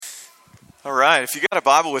All right, if you got a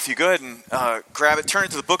Bible with you, go ahead and grab it. Turn it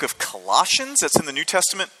to the book of Colossians. That's in the New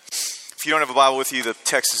Testament. If you don't have a Bible with you, the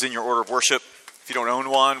text is in your order of worship. If you don't own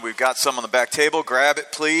one, we've got some on the back table. Grab it,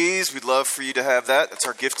 please. We'd love for you to have that. That's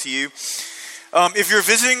our gift to you. If you're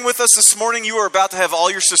visiting with us this morning, you are about to have all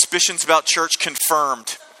your suspicions about church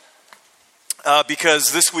confirmed.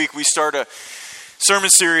 Because this week we start a sermon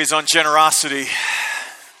series on generosity.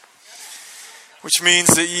 Which means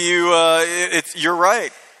that you're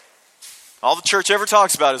right. All the church ever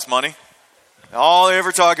talks about is money. All they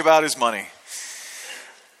ever talk about is money.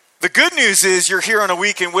 The good news is you're here on a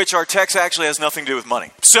week in which our text actually has nothing to do with money.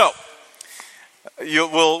 So,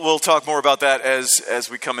 we'll talk more about that as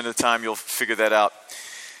we come into time. You'll figure that out.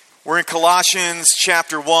 We're in Colossians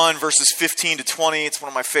chapter 1, verses 15 to 20. It's one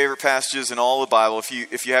of my favorite passages in all the Bible.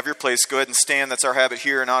 If you have your place, go ahead and stand. That's our habit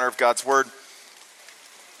here in honor of God's Word.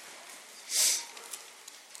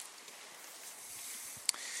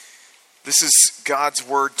 This is God's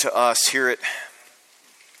word to us. Hear it.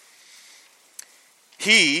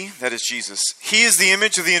 He, that is Jesus, he is the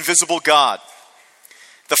image of the invisible God,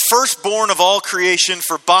 the firstborn of all creation,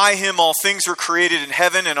 for by him all things were created in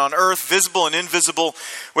heaven and on earth, visible and invisible,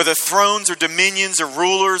 whether thrones or dominions or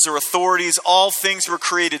rulers or authorities, all things were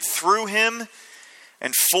created through him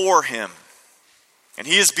and for him. And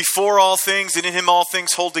he is before all things, and in him all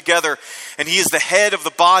things hold together. And he is the head of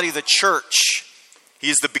the body, the church. He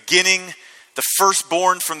is the beginning, the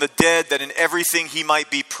firstborn from the dead, that in everything he might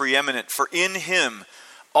be preeminent. For in him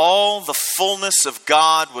all the fullness of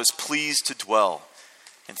God was pleased to dwell,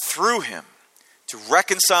 and through him to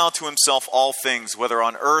reconcile to himself all things, whether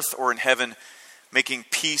on earth or in heaven, making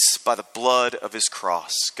peace by the blood of his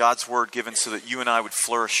cross. God's word given so that you and I would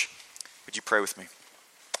flourish. Would you pray with me?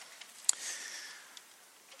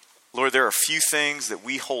 Lord, there are few things that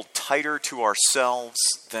we hold tighter to ourselves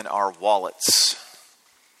than our wallets.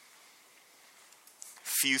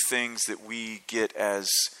 Few things that we get as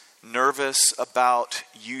nervous about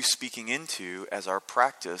you speaking into as our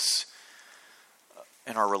practice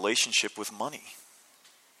and our relationship with money.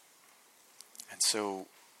 And so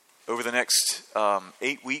over the next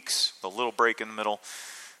 8 weeks, a little break in the middle,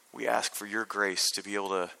 we ask for your grace to be able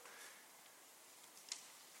to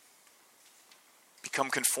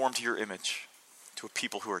become conformed to your image, to a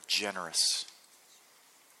people who are generous.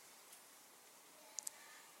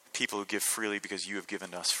 People who give freely because you have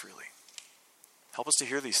given us freely. Help us to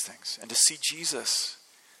hear these things and to see Jesus,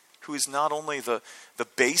 who is not only the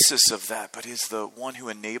basis of that, but is the one who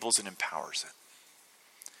enables and empowers it.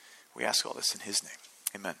 We ask all this in his name.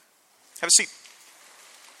 Amen. Have a seat.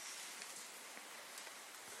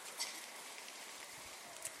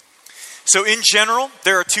 So in general,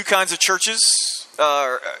 there are two kinds of churches.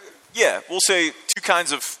 We'll say two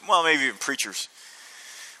kinds of, maybe even preachers.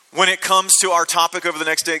 When it comes to our topic over the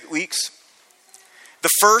next 8 weeks, the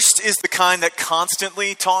first is the kind that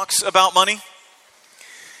constantly talks about money.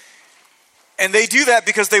 And they do that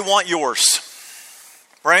because they want yours,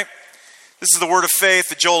 right? This is the Word of Faith,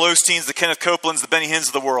 the Joel Osteens, the Kenneth Copelands, the Benny Hinns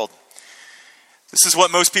of the world. This is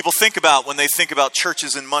what most people think about when they think about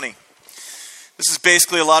churches and money. This is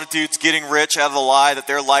basically a lot of dudes getting rich out of the lie that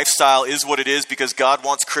their lifestyle is what it is because God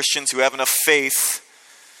wants Christians who have enough faith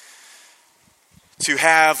to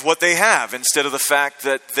have what they have, instead of the fact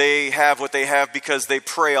that they have what they have because they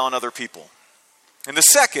prey on other people. And the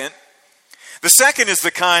second is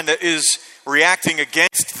the kind that is reacting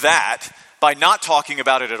against that by not talking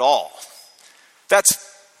about it at all. That's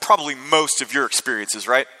probably most of your experiences,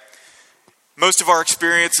 right? Most of our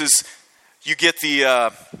experiences, you get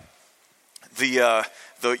the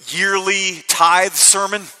yearly tithe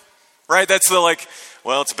sermon, right? That's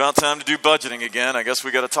it's about time to do budgeting again. I guess we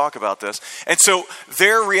got to talk about this. And so they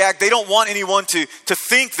don't want anyone to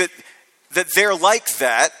think that they're like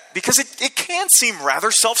that, because it can seem rather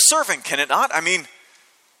self-serving, can it not? I mean,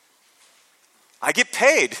 I get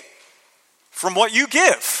paid from what you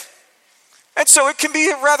give. And so it can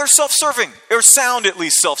be rather self-serving, or sound at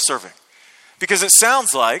least self-serving. Because it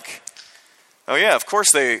sounds like, oh yeah, of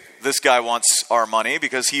course this guy wants our money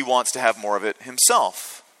because he wants to have more of it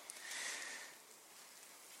himself.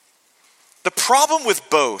 The problem with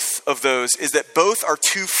both of those is that both are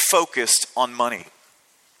too focused on money.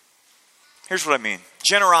 Here's what I mean.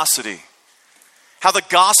 Generosity, how the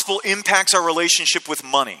gospel impacts our relationship with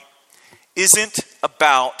money, isn't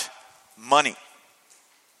about money.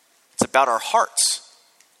 It's about our hearts.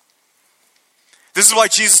 This is why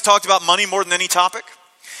Jesus talked about money more than any topic.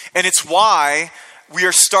 And it's why we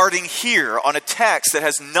are starting here on a text that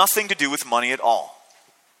has nothing to do with money at all.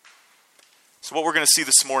 So what we're going to see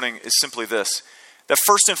this morning is simply this. That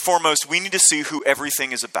first and foremost, we need to see who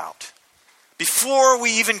everything is about. before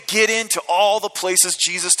we even get into all the places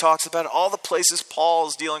Jesus talks about it, all the places Paul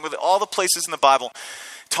is dealing with it, all the places in the Bible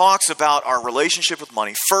talks about our relationship with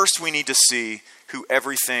money, first we need to see who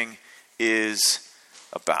everything is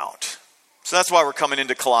about. So that's why we're coming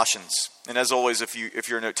into Colossians. And as always, if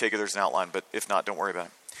you're a note taker, there's an outline, but if not, don't worry about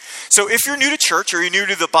it. So if you're new to church, or you're new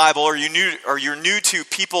to the Bible, or you're new to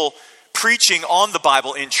people preaching on the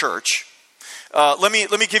Bible in church, let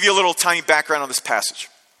me give you a little tiny background on this passage.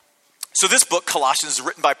 So this book, Colossians, is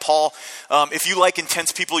written by Paul. If you like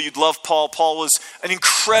intense people, you'd love Paul. Paul was an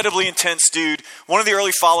incredibly intense dude, one of the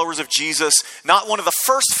early followers of Jesus, not one of the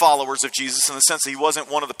first followers of Jesus in the sense that he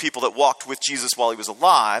wasn't one of the people that walked with Jesus while he was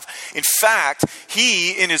alive. In fact,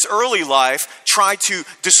 he, in his early life, tried to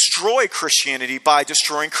destroy Christianity by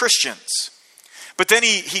destroying Christians. But then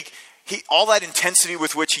he all that intensity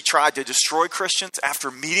with which he tried to destroy Christians,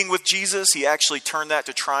 after meeting with Jesus, he actually turned that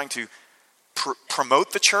to trying to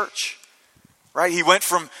promote the church. Right? He went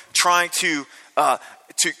from trying to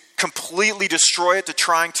completely destroy it to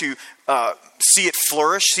trying to see it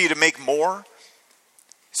flourish, see it make more.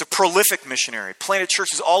 He's a prolific missionary, planted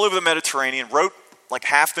churches all over the Mediterranean, wrote like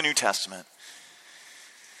half the New Testament.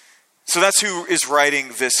 So that's who is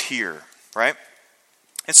writing this here, right?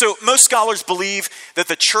 And so most scholars believe that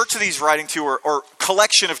the church that he's writing to, or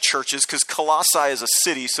collection of churches, because Colossae is a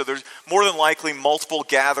city, so there's more than likely multiple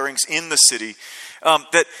gatherings in the city,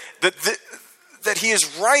 that he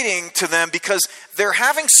is writing to them because they're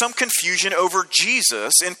having some confusion over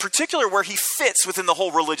Jesus, in particular where he fits within the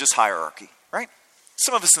whole religious hierarchy, right?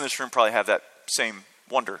 Some of us in this room probably have that same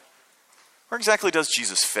wonder. Where exactly does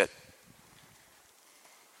Jesus fit?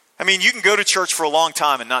 I mean, you can go to church for a long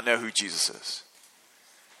time and not know who Jesus is.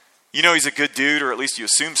 You know he's a good dude, or at least you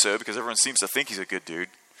assume so, because everyone seems to think he's a good dude.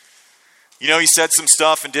 You know he said some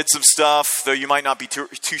stuff and did some stuff, though you might not be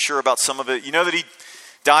too sure about some of it. You know that he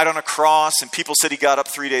died on a cross, and people said he got up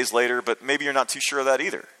 3 days later, but maybe you're not too sure of that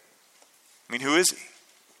either. I mean, who is he?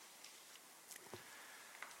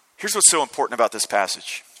 Here's what's so important about this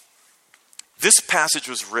passage. This passage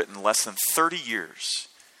was written less than 30 years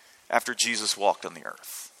after Jesus walked on the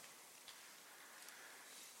earth.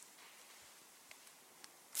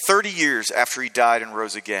 30 years after he died and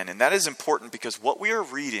rose again. And that is important because what we are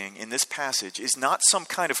reading in this passage is not some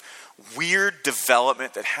kind of weird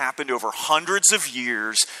development that happened over hundreds of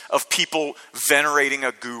years of people venerating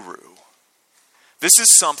a guru. This is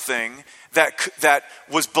something that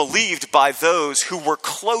was believed by those who were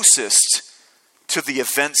closest to the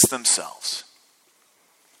events themselves.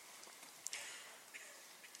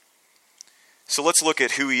 So let's look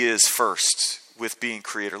at who he is first with being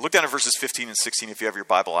creator. Look down at verses 15 and 16 if you have your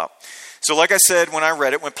Bible out. So like I said when I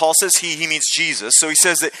read it, when Paul says he means Jesus. So he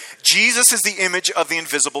says that Jesus is the image of the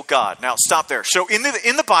invisible God. Now stop there. So in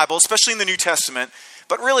the Bible, especially in the New Testament,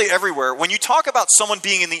 but really everywhere, when you talk about someone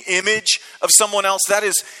being in the image of someone else, that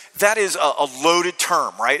is a loaded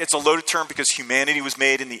term, right? It's a loaded term because humanity was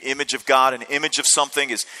made in the image of God. An image of something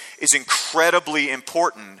is incredibly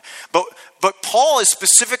important. But Paul is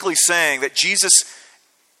specifically saying that Jesus,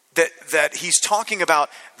 that he's talking about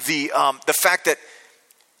the fact that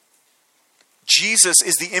Jesus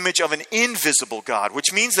is the image of an invisible God,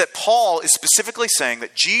 which means that Paul is specifically saying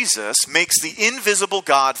that Jesus makes the invisible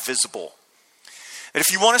God visible. And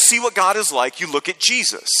if you want to see what God is like, you look at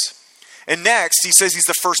Jesus. And next, he says he's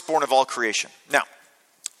the firstborn of all creation. Now,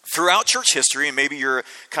 throughout church history, and maybe you're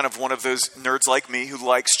kind of one of those nerds like me who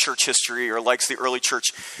likes church history or likes the early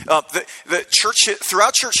church,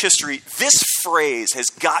 throughout church history, this phrase has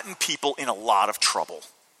gotten people in a lot of trouble.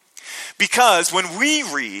 Because when we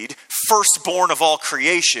read firstborn of all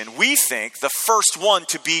creation, we think the first one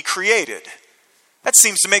to be created. That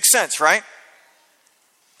seems to make sense, right?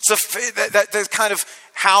 That's kind of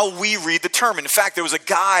how we read the term. And in fact, there was a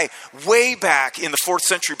guy way back in the 4th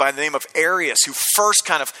century by the name of Arius who first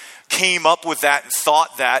kind of came up with that and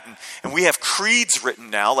thought that. And we have creeds written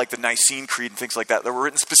now, like the Nicene Creed and things like that were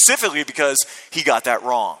written specifically because he got that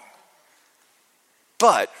wrong.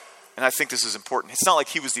 But, and I think this is important, it's not like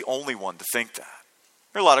he was the only one to think that.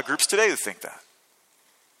 There are a lot of groups today that think that.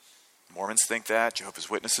 Mormons think that, Jehovah's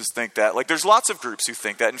Witnesses think that. Like there's lots of groups who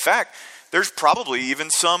think that. In fact, there's probably even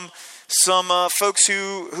some folks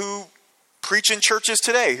who preach in churches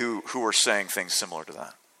today who are saying things similar to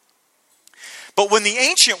that. But when the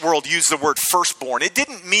ancient world used the word firstborn, it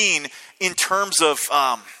didn't mean in terms of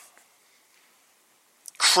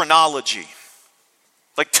chronology,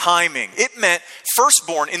 like timing. It meant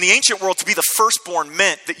firstborn. In the ancient world, to be the firstborn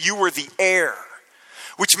meant that you were the heir,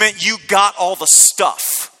 which meant you got all the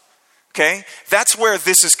stuff. Okay? That's where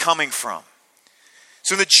this is coming from.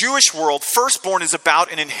 So in the Jewish world, firstborn is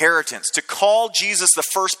about an inheritance. To call Jesus the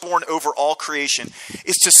firstborn over all creation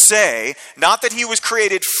is to say, not that he was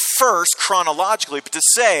created first chronologically, but to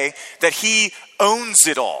say that he owns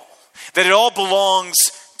it all, that it all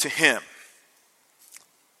belongs to him.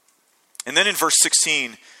 And then in verse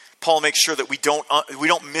 16, Paul makes sure that we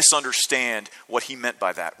don't misunderstand what he meant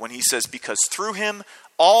by that when he says, because through him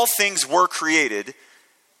all things were created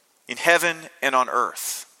in heaven and on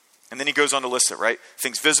earth. And then he goes on to list it, right?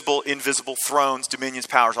 Things visible, invisible, thrones, dominions,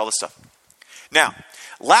 powers, all this stuff. Now,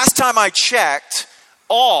 last time I checked,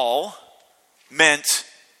 all meant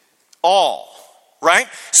all, right?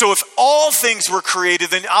 So if all things were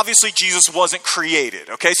created, then obviously Jesus wasn't created,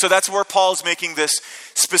 okay? So that's where Paul's making this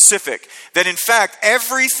specific. That in fact,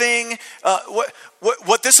 everything,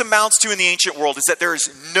 what this amounts to in the ancient world is that there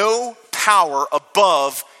is no power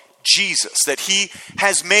above Jesus, that he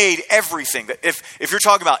has made everything. That if you're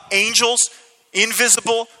talking about angels,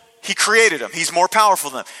 invisible, he created them. He's more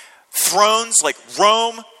powerful than them. Thrones like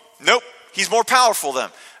Rome, nope, he's more powerful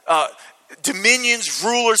than them. Dominions,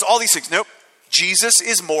 rulers, all these things, nope. Jesus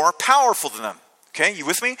is more powerful than them. Okay, you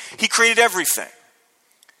with me? He created everything.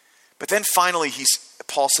 But then finally,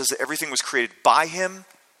 Paul says that everything was created by him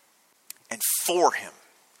and for him.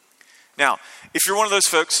 Now, if you're one of those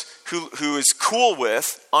folks who is cool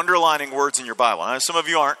with underlining words in your Bible, and some of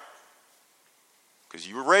you aren't, because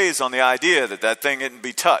you were raised on the idea that thing didn't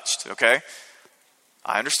be touched, okay?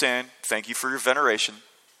 I understand. Thank you for your veneration,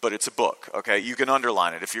 but it's a book, okay? You can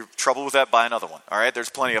underline it. If you're troubled with that, buy another one, all right? There's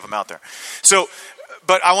plenty of them out there. So,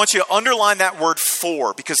 but I want you to underline that word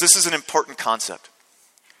for, because this is an important concept.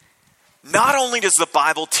 Not only does the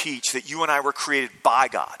Bible teach that you and I were created by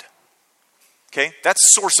God, okay?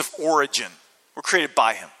 That's source of origin. We're created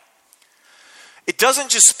by him. It doesn't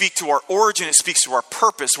just speak to our origin, it speaks to our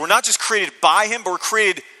purpose. We're not just created by him, but we're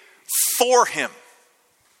created for him.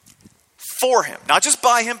 For him. Not just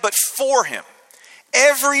by him, but for him.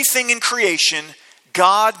 Everything in creation,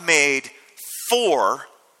 God made for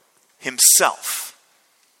himself.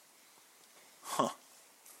 We'll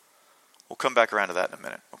come back around to that in a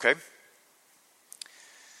minute, okay?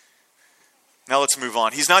 Now let's move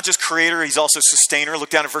on. He's not just creator, he's also sustainer. Look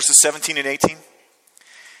down at verses 17 and 18.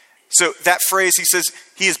 So that phrase, he says,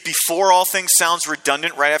 he is before all things, sounds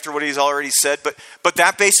redundant right after what he's already said, but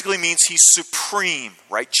that basically means he's supreme,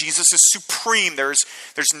 right? Jesus is supreme. There's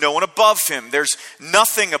no one above him. There's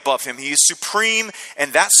nothing above him. He is supreme,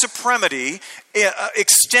 and that supremacy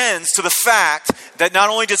extends to the fact that not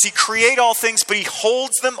only does he create all things, but he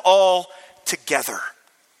holds them all together,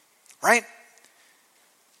 right?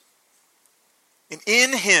 And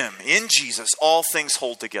in him, in Jesus, all things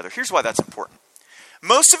hold together. Here's why that's important.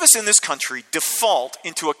 Most of us in this country default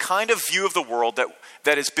into a kind of view of the world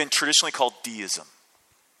that has been traditionally called deism.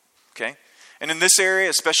 Okay? And in this area,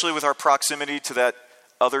 especially with our proximity to that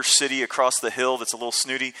other city across the hill that's a little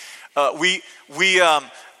snooty, we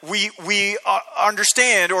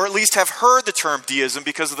understand, or at least have heard the term deism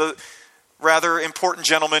because of the rather important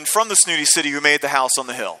gentleman from the snooty city who made the house on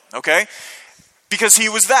the hill. Okay? Because he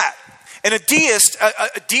was that. And a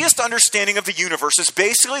deist understanding of the universe is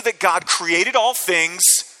basically that God created all things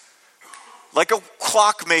like a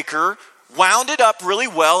clockmaker, wound it up really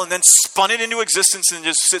well, and then spun it into existence and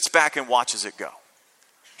just sits back and watches it go.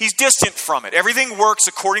 He's distant from it. Everything works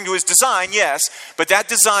according to his design, yes, but that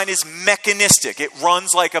design is mechanistic. It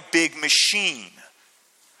runs like a big machine.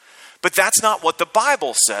 But that's not what the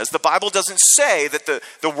Bible says. The Bible doesn't say that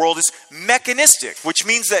the world is mechanistic, which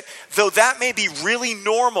means that though that may be really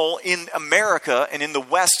normal in America and in the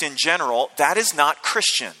West in general, that is not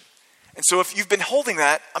Christian. And so if you've been holding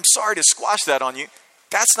that, I'm sorry to squash that on you,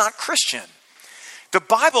 that's not Christian. The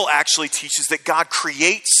Bible actually teaches that God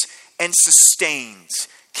creates and sustains,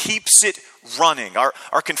 keeps it running. Our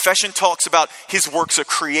confession talks about his works of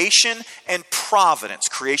creation and providence.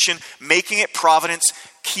 Creation, making it, providence,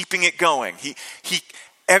 keeping it going.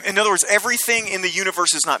 In other words, everything in the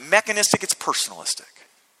universe is not mechanistic, it's personalistic.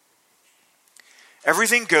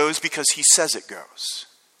 Everything goes because he says it goes.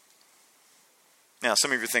 Now,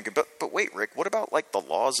 some of you are thinking, but wait, Rick, what about like the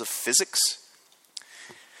laws of physics?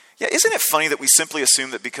 Yeah, isn't it funny that we simply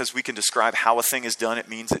assume that because we can describe how a thing is done, it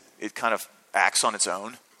means it kind of acts on its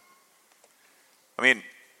own? I mean,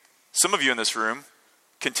 some of you in this room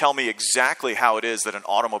can tell me exactly how it is that an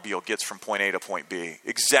automobile gets from point A to point B,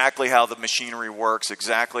 exactly how the machinery works,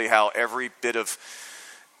 exactly how every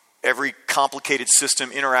complicated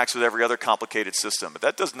system interacts with every other complicated system. But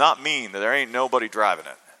that does not mean that there ain't nobody driving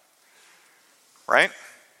it, right?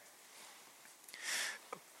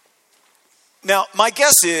 Now, my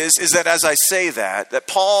guess is that as I say that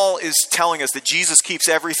Paul is telling us that Jesus keeps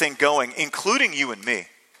everything going, including you and me.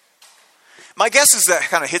 My guess is that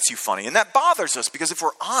kind of hits you funny, and that bothers us because if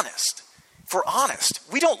we're honest,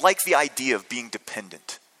 we don't like the idea of being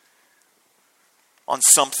dependent on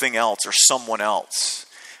something else or someone else.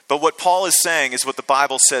 But what Paul is saying is what the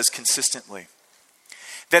Bible says consistently.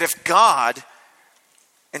 That if God,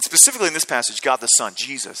 and specifically in this passage, God the Son,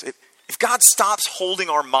 Jesus, if God stops holding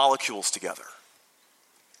our molecules together,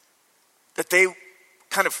 that they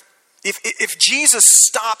kind of, if Jesus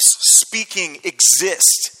stops speaking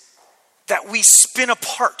exist, that we spin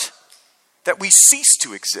apart, that we cease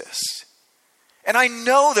to exist. And I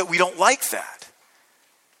know that we don't like that.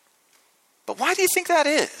 But why do you think that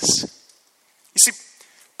is? You see,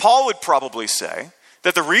 Paul would probably say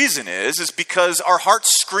that the reason is because our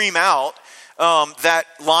hearts scream out that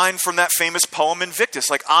line from that famous poem Invictus,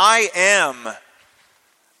 like, I am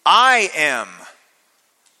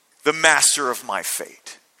the master of my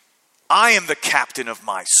fate. I am the captain of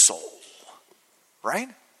my soul. Right?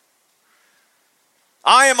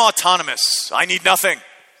 I am autonomous. I need nothing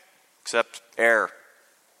except air,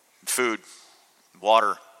 food,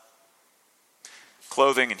 water,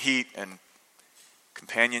 clothing and heat and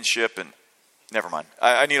companionship and never mind.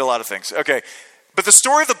 I need a lot of things. Okay. But the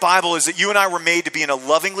story of the Bible is that you and I were made to be in a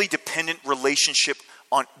lovingly dependent relationship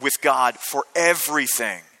with God for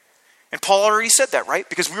everything. And Paul already said that, right?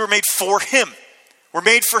 Because we were made for Him. We're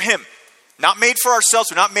made for Him. Not made for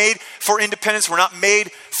ourselves. We're not made for independence. We're not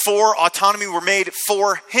made for autonomy. We're made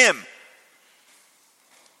for Him.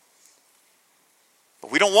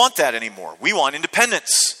 But we don't want that anymore. We want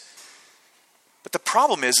independence. But the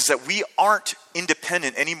problem is that we aren't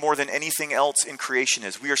independent any more than anything else in creation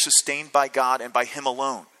is. We are sustained by God and by Him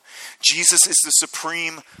alone. Jesus is the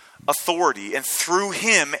supreme authority, and through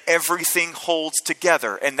Him, everything holds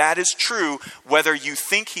together. And that is true whether you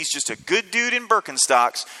think He's just a good dude in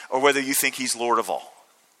Birkenstocks or whether you think He's Lord of all.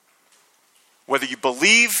 Whether you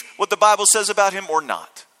believe what the Bible says about Him or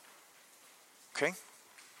not. Okay?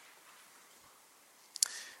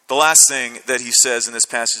 The last thing that he says in this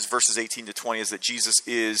passage, verses 18 to 20, is that Jesus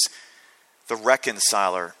is the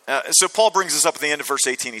reconciler. So Paul brings this up at the end of verse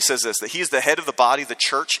 18. He says this, that He is the head of the body, the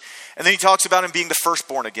church. And then he talks about Him being the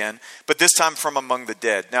firstborn again, but this time from among the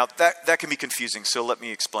dead. Now, that can be confusing, so let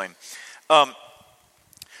me explain.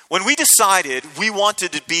 When we decided we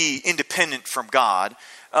wanted to be independent from God,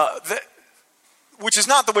 which is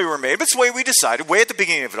not the way we were made, but it's the way we decided, way at the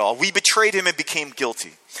beginning of it all, we betrayed Him and became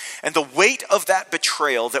guilty. And the weight of that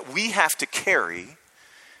betrayal that we have to carry,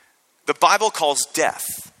 the Bible calls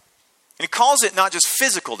death. And it calls it not just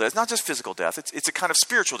physical death, it's a kind of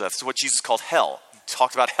spiritual death. It's what Jesus called hell. He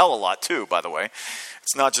talked about hell a lot too, by the way.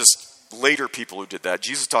 It's not just later people who did that.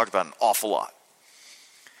 Jesus talked about an awful lot.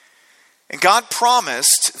 And God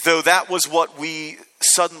promised, though that was what we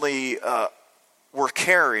suddenly were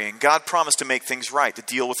carrying, God promised to make things right, to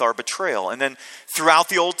deal with our betrayal. And then throughout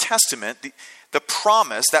the Old Testament, that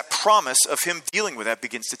promise of Him dealing with that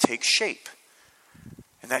begins to take shape.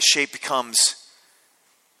 And that shape becomes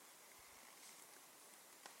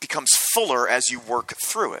fuller as you work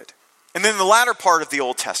through it. And then the latter part of the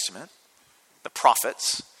Old Testament, the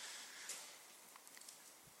prophets,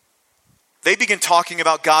 they begin talking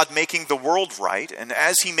about God making the world right, and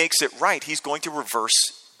as He makes it right, He's going to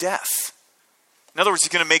reverse death. In other words, He's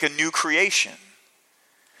going to make a new creation.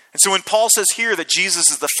 And so when Paul says here that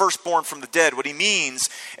Jesus is the firstborn from the dead, what he means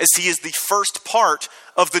is He is the first part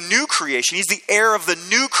of the new creation. He's the heir of the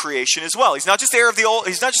new creation as well. He's not just heir of the old,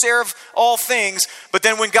 He's not just heir of all things, but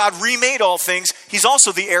then when God remade all things, He's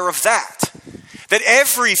also the heir of that. That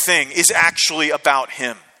everything is actually about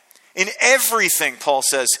Him. In everything, Paul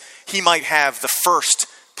says, He might have the first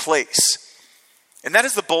place. And that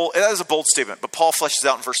is a bold statement, but Paul fleshes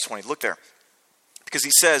out in verse 20. Look there. Because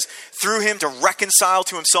he says, through Him to reconcile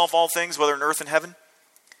to Himself all things, whether in earth and heaven.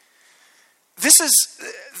 This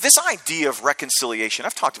idea of reconciliation,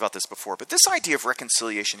 I've talked about this before, but this idea of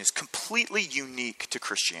reconciliation is completely unique to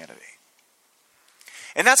Christianity.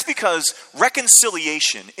 And that's because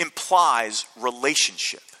reconciliation implies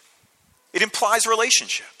relationship. It implies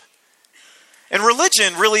relationship. And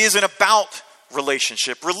religion really isn't about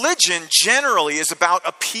relationship. Religion generally is about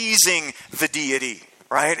appeasing the deity.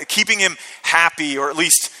 Right? Keeping Him happy, or at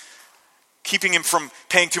least keeping Him from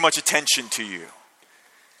paying too much attention to you.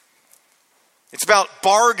 It's about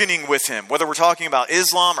bargaining with Him, whether we're talking about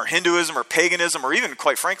Islam or Hinduism or paganism or even,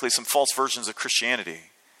 quite frankly, some false versions of Christianity.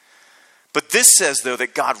 But this says, though,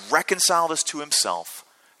 that God reconciled us to Himself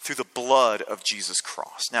through the blood of Jesus'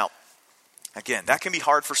 cross. Now, again, that can be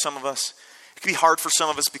hard for some of us. It can be hard for some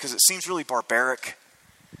of us because it seems really barbaric.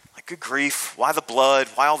 Like good grief, why the blood,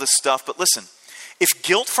 why all this stuff? But listen, if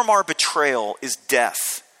guilt from our betrayal is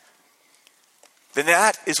death, then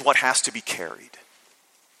that is what has to be carried.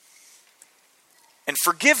 And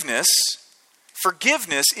forgiveness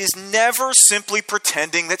is never simply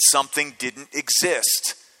pretending that something didn't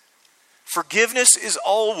exist. Forgiveness is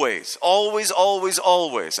always, always, always,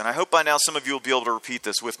 always. And I hope by now some of you will be able to repeat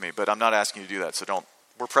this with me, but I'm not asking you to do that, so don't.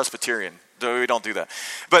 We're Presbyterian. We don't do that.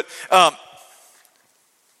 But,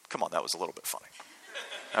 come on, that was a little bit funny.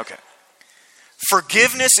 Okay.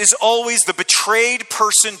 Forgiveness is always the betrayed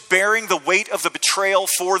person bearing the weight of the betrayal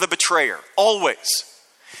for the betrayer. Always.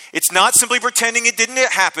 It's not simply pretending it didn't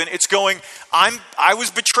happen. It's going, I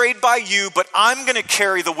was betrayed by you, but I'm going to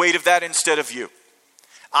carry the weight of that instead of you.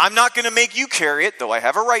 I'm not going to make you carry it, though I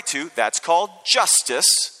have a right to. That's called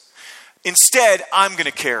justice. Instead, I'm going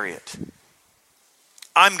to carry it.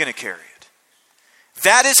 I'm going to carry it.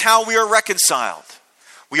 That is how we are reconciled.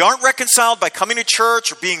 We aren't reconciled by coming to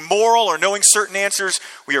church or being moral or knowing certain answers.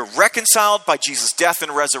 We are reconciled by Jesus' death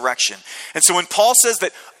and resurrection. And so when Paul says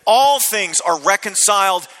that all things are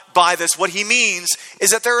reconciled by this, what he means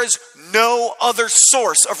is that there is no other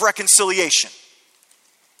source of reconciliation.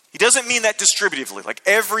 He doesn't mean that distributively, like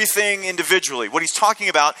everything individually. What he's talking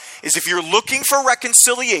about is if you're looking for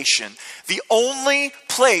reconciliation, the only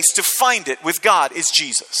place to find it with God is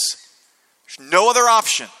Jesus. There's no other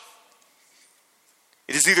option.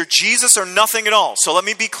 It is either Jesus or nothing at all. So let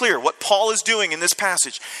me be clear. What Paul is doing in this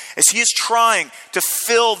passage is he is trying to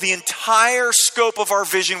fill the entire scope of our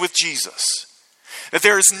vision with Jesus. That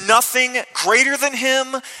there is nothing greater than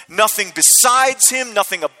him, nothing besides him,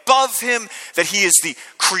 nothing above him, that he is the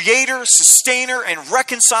creator, sustainer, and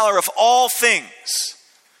reconciler of all things.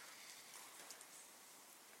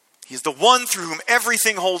 He's the one through whom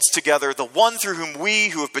everything holds together, the one through whom we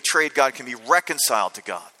who have betrayed God can be reconciled to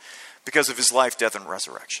God because of his life, death, and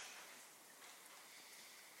resurrection.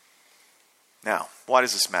 Now, why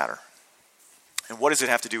does this matter? And what does it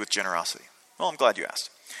have to do with generosity? Well, I'm glad you asked.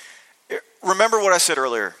 Remember what I said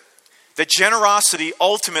earlier, that generosity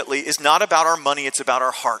ultimately is not about our money, it's about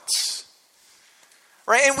our hearts.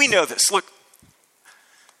 Right? And we know this. Look,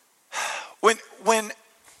 when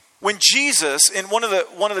Jesus, in one of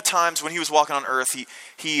the times when he was walking on earth, he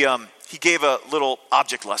gave a little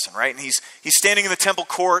object lesson, right? And he's standing in the temple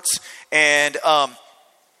courts, and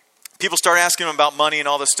people start asking him about money and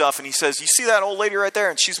all this stuff, and he says, "You see that old lady right there?"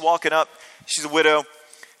 And she's walking up. She's a widow.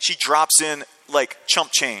 She drops in like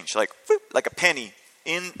chump change, like a penny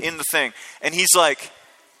in the thing. And he's like,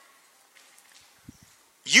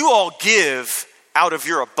 "You all give out of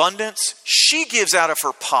your abundance. She gives out of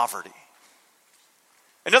her poverty."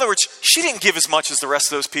 In other words, she didn't give as much as the rest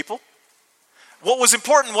of those people. What was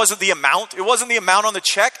important wasn't the amount. It wasn't the amount on the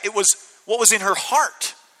check. It was what was in her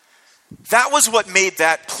heart. That was what made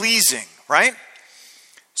that pleasing, right?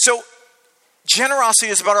 So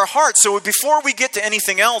generosity is about our heart. So before we get to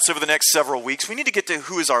anything else over the next several weeks, we need to get to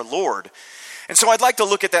who is our Lord. And so I'd like to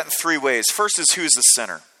look at that in three ways. First is who is the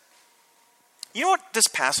center. You know what this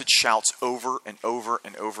passage shouts over and over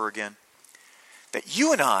and over again? That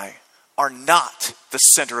you and I are not the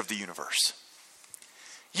center of the universe.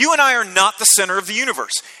 You and I are not the center of the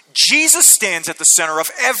universe. Jesus stands at the center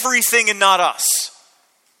of everything and not us.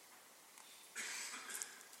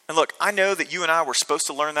 And look, I know that you and I were supposed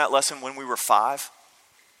to learn that lesson when we were 5,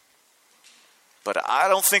 but I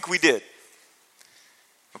don't think we did.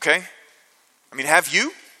 Okay? I mean, have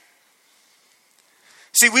you?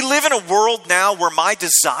 See, we live in a world now where my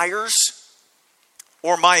desires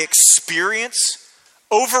or my experience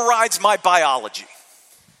overrides my biology.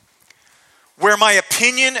 Where my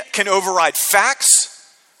opinion can override facts,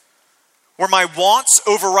 where my wants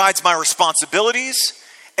overrides my responsibilities,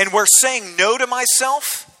 and where saying no to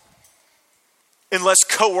myself, unless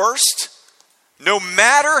coerced, no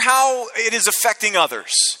matter how it is affecting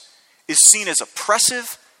others, is seen as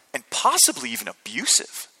oppressive and possibly even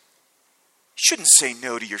abusive. You shouldn't say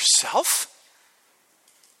no to yourself.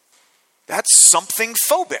 That's something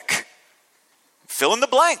phobic. Fill in the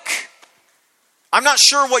blank. I'm not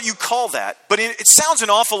sure what you call that, but it sounds an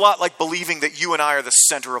awful lot like believing that you and I are the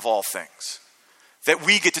center of all things, that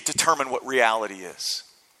we get to determine what reality is.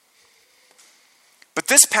 But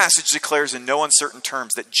this passage declares in no uncertain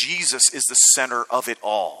terms that Jesus is the center of it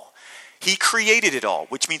all. He created it all,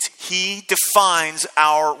 which means he defines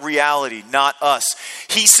our reality, not us.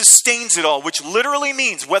 He sustains it all, which literally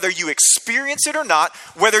means whether you experience it or not,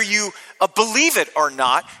 whether you believe it or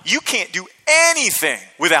not, you can't do anything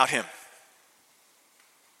without him.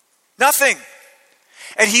 Nothing.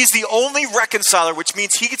 And he's the only reconciler, which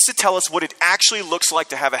means he gets to tell us what it actually looks like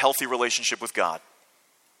to have a healthy relationship with God.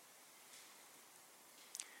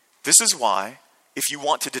 This is why, if you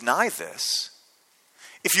want to deny this,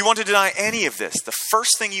 if you want to deny any of this, the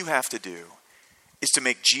first thing you have to do is to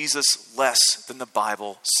make Jesus less than the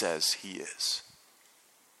Bible says he is.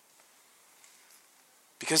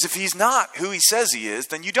 Because if he's not who he says he is,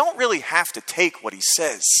 then you don't really have to take what he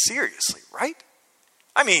says seriously, right?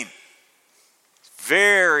 I mean,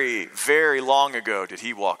 very, very long ago did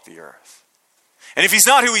he walk the earth. And if he's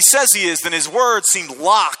not who he says he is, then his words seem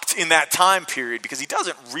locked in that time period because he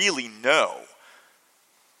doesn't really know.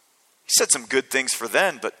 He said some good things for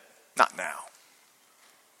then, but not now.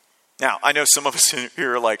 Now, I know some of us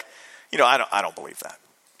here are like, I don't believe that,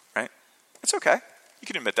 right? It's okay. You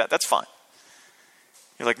can admit that. That's fine.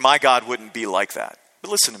 You're like, my God wouldn't be like that.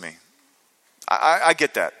 But listen to me. I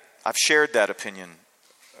get that. I've shared that opinion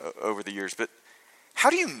over the years. But how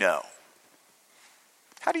do you know?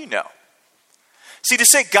 How do you know? See, to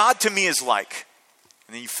say God to me is like,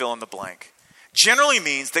 and then you fill in the blank, generally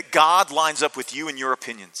means that God lines up with you and your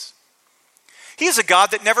opinions. He is a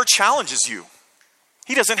God that never challenges you.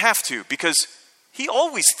 He doesn't have to because he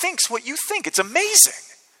always thinks what you think. It's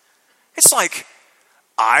amazing. It's like,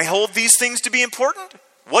 I hold these things to be important.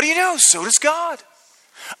 What do you know? So does God.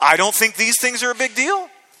 I don't think these things are a big deal.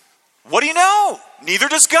 What do you know? Neither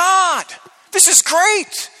does God. This is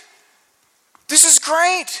great. This is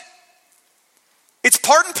great. It's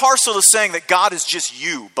part and parcel to saying that God is just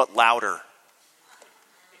you, but louder.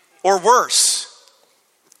 Or worse,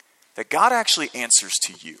 that God actually answers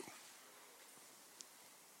to you.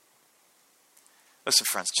 Listen,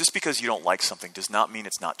 friends, just because you don't like something does not mean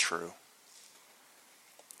it's not true.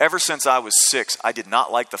 Ever since I was 6, I did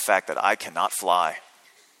not like the fact that I cannot fly.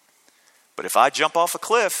 But if I jump off a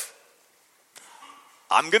cliff,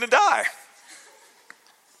 I'm going to die.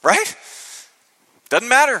 Right? Doesn't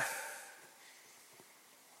matter.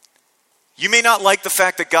 You may not like the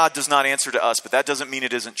fact that God does not answer to us, but that doesn't mean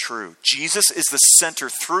it isn't true. Jesus is the center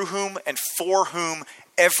through whom and for whom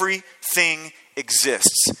everything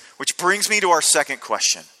exists. Which brings me to our second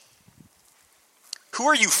question. Who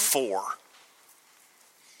are you for?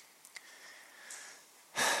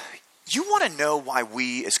 You want to know why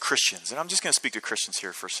we as Christians, and I'm just going to speak to Christians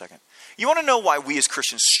here for a second. You want to know why we as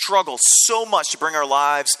Christians struggle so much to bring our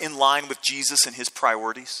lives in line with Jesus and his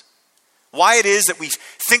priorities? Why it is that we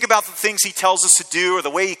think about the things he tells us to do or the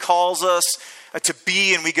way he calls us to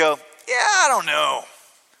be, and we go, yeah, I don't know.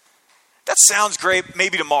 That sounds great,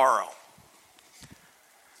 maybe tomorrow.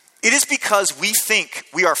 It is because we think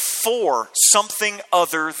we are for something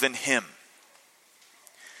other than him.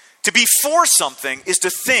 To be for something is to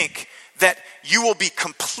think that you will be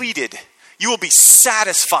completed. You will be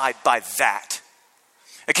satisfied by that.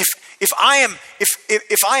 Like if I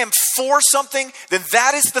am for something, then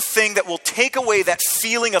that is the thing that will take away that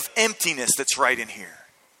feeling of emptiness that's right in here.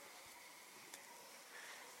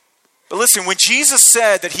 But listen, when Jesus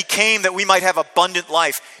said that he came that we might have abundant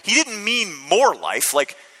life, he didn't mean more life,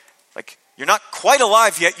 like you're not quite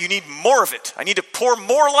alive yet, you need more of it. I need to pour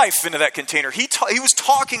more life into that container. He was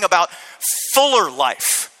talking about fuller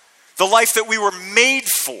life, the life that we were made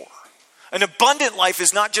for. An abundant life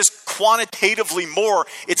is not just quantitatively more,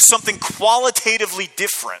 it's something qualitatively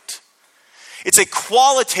different. It's a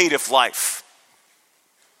qualitative life.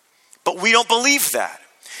 But we don't believe that.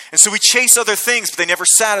 And so we chase other things, but they never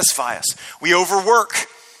satisfy us. We overwork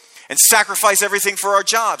and sacrifice everything for our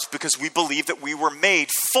jobs because we believe that we were made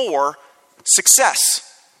for success.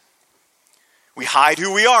 We hide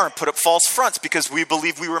who we are and put up false fronts because we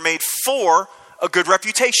believe we were made for a good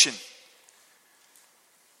reputation.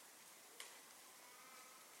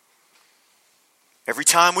 Every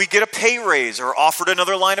time we get a pay raise or offered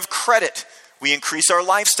another line of credit, we increase our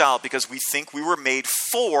lifestyle because we think we were made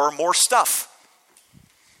for more stuff.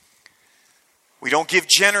 We don't give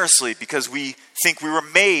generously because we think we were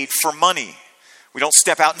made for money. We don't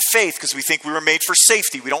step out in faith because we think we were made for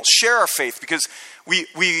safety. We don't share our faith because we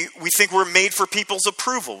think we're made for people's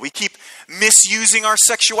approval. We keep misusing our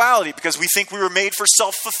sexuality because we think we were made for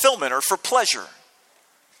self-fulfillment or for pleasure.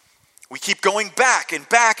 We keep going back and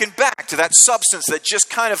back and back to that substance that just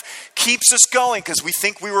kind of keeps us going because we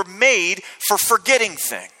think we were made for forgetting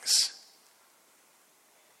things.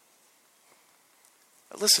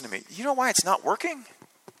 But listen to me. You know why it's not working?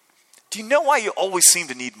 Do you know why you always seem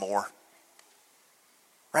to need more?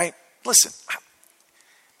 Right? Listen,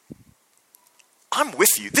 I'm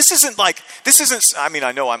with you.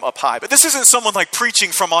 I know I'm up high, but this isn't someone like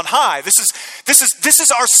preaching from on high. This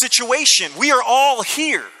is our situation. We are all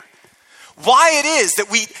here. Why it is that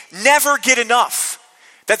we never get enough,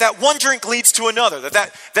 that one drink leads to another,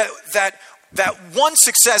 that one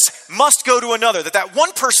success must go to another, that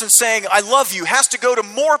one person saying, I love you, has to go to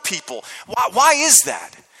more people. Why is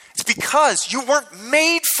that? It's because you weren't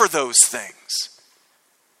made for those things.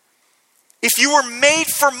 If you were made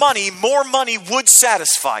for money, more money would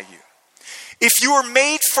satisfy you. If you were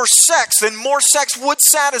made for sex, then more sex would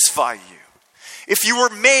satisfy you. If you were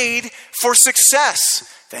made for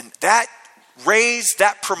success, then that raise,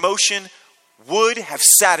 that promotion would have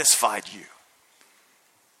satisfied you.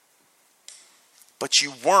 But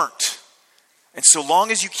you weren't. And so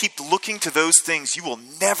long as you keep looking to those things, you will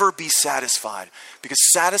never be satisfied.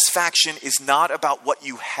 Because satisfaction is not about what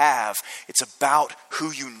you have. It's about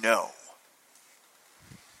who you know.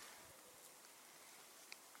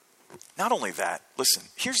 Not only that, listen,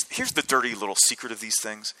 here's the dirty little secret of these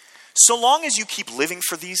things. So long as you keep living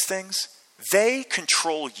for these things, they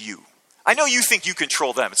control you. I know you think you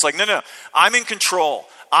control them. It's like, no, I'm in control.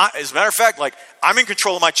 As a matter of fact, like, I'm in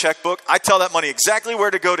control of my checkbook. I tell that money exactly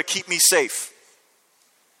where to go to keep me safe.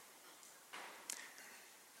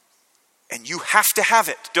 And you have to have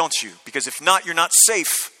it, don't you? Because if not, you're not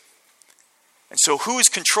safe. And so who is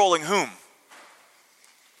controlling whom?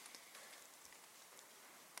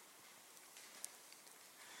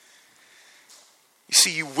 You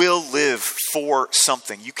see, you will live for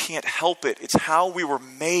something. You can't help it. It's how we were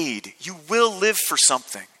made. You will live for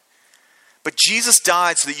something. But Jesus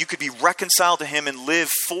died so that you could be reconciled to him and live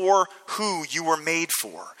for who you were made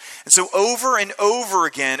for. And so over and over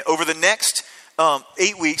again, over the next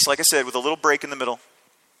 8 weeks, like I said, with a little break in the middle.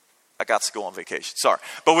 I got to go on vacation, sorry.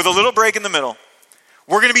 But with a little break in the middle,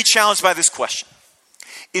 we're going to be challenged by this question.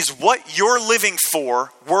 Is what you're living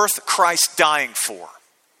for worth Christ dying for?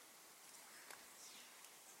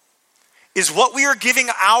 Is what we are giving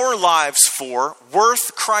our lives for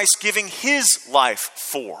worth Christ giving his life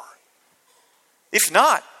for? If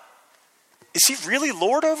not, is he really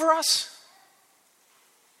Lord over us?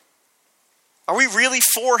 Are we really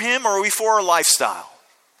for him, or are we for our lifestyle,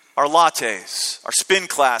 our lattes, our spin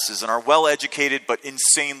classes, and our well-educated but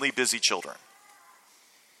insanely busy children?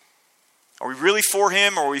 Are we really for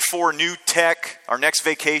him, or are we for new tech, our next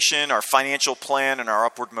vacation, our financial plan, and our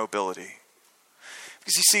upward mobility?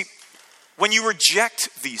 Because you see, when you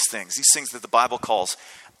reject these things that the Bible calls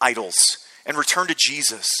idols, and return to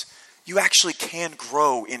Jesus, you actually can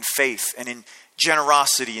grow in faith and in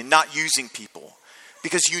generosity and not using people.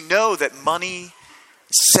 Because you know that money,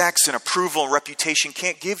 sex, and approval and reputation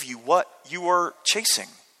can't give you what you are chasing.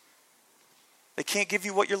 They can't give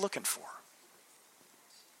you what you're looking for.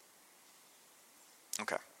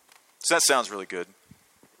 Okay, so that sounds really good.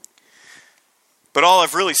 But all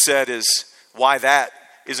I've really said is why that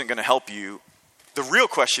isn't going to help you. The real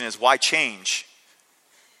question is, why change?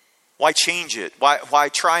 Why change it? Why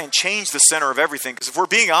try and change the center of everything? Because if we're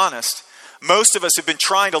being honest, most of us have been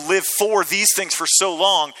trying to live for these things for so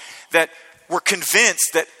long that we're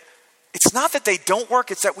convinced that it's not that they don't work,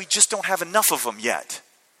 it's that we just don't have enough of them yet.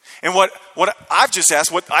 And what I've just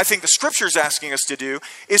asked, what I think the scripture is asking us to do,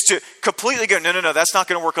 is to completely go, no, that's not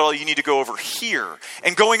going to work at all. You need to go over here.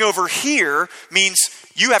 And going over here means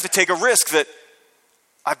you have to take a risk that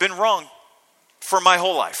I've been wrong for my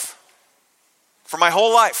whole life. For my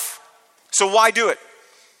whole life. So why do it?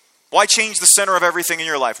 Why change the center of everything in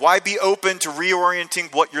your life? Why be open to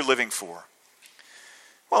reorienting what you're living for?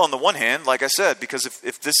 Well, on the one hand, like I said, because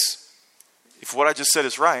if what I just said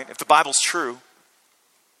is right, if the Bible's true,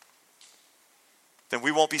 then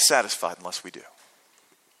we won't be satisfied unless we do.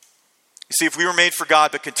 You see, if we were made for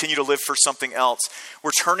God but continue to live for something else,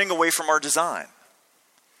 we're turning away from our design.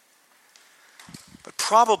 But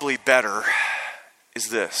probably better is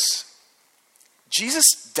this.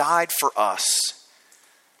 Jesus died for us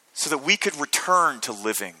so that we could return to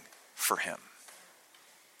living for him.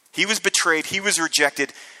 He was betrayed. He was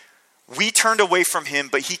rejected. We turned away from him,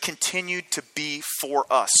 but he continued to be for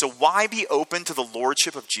us. So why be open to the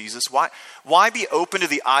lordship of Jesus? Why be open to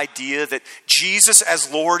the idea that Jesus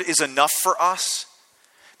as Lord is enough for us?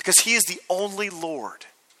 Because he is the only Lord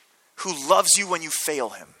who loves you when you fail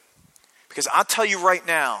him. Because I'll tell you right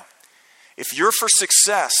now, if you're for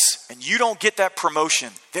success and you don't get that promotion,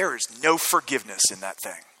 there is no forgiveness in that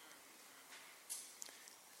thing.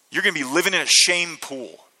 You're going to be living in a shame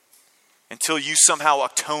pool until you somehow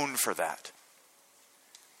atone for that.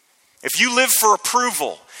 If you live for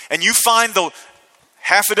approval and you find the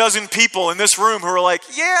half a dozen people in this room who are like,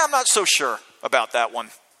 yeah, I'm not so sure about that one.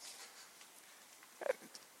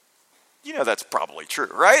 You know that's probably true,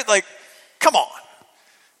 right? Like, come on.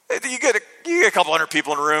 You get a couple hundred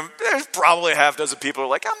people in a room, there's probably a half dozen people who are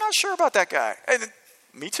like, I'm not sure about that guy. And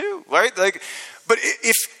me too, right? Like, but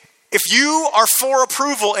if you are for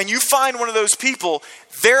approval and you find one of those people,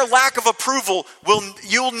 their lack of approval,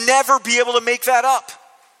 you'll never be able to make that up.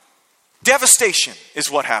 Devastation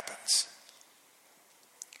is what happens.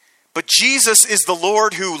 But Jesus is the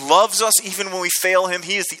Lord who loves us even when we fail him.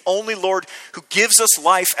 He is the only Lord who gives us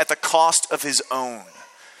life at the cost of his own.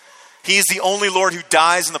 He is the only Lord who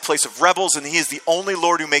dies in the place of rebels, and he is the only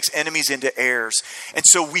Lord who makes enemies into heirs. And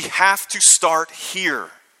so we have to start here.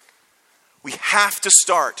 We have to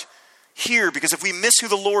start here, because if we miss who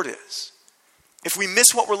the Lord is, if we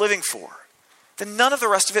miss what we're living for, then none of the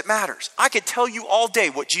rest of it matters. I could tell you all day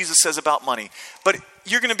what Jesus says about money, but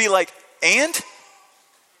you're going to be like, and?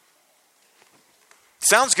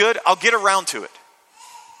 Sounds good. I'll get around to it.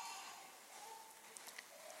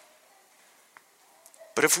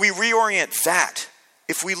 But if we reorient that,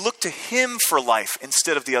 if we look to him for life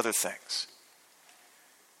instead of the other things,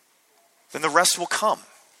 then the rest will come.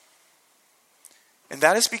 And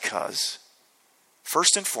that is because,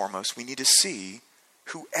 first and foremost, we need to see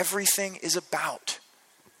who everything is about.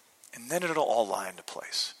 And then it'll all lie into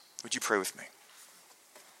place. Would you pray with me?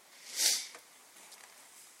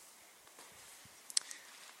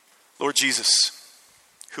 Lord Jesus,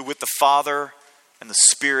 who with the Father and the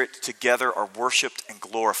Spirit together are worshiped and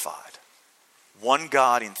glorified, one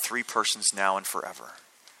God in three persons now and forever.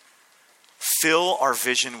 Fill our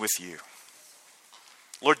vision with you.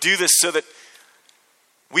 Lord, do this so that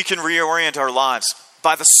we can reorient our lives.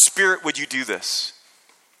 By the Spirit would you do this?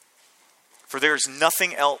 For there is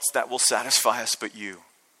nothing else that will satisfy us but you.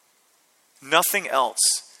 Nothing else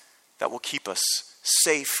that will keep us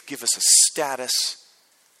safe, give us a status,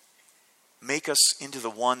 make us into the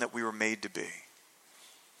one that we were made to be.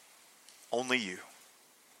 Only you.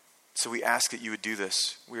 So we ask that you would do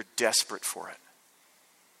this. We're desperate for it.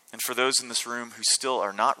 And for those in this room who still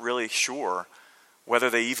are not really sure whether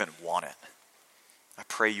they even want it, I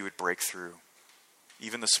pray you would break through,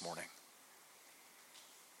 even this morning.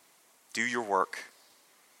 Do your work.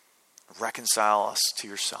 Reconcile us to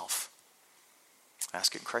yourself. I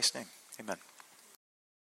ask it in Christ's name. Amen.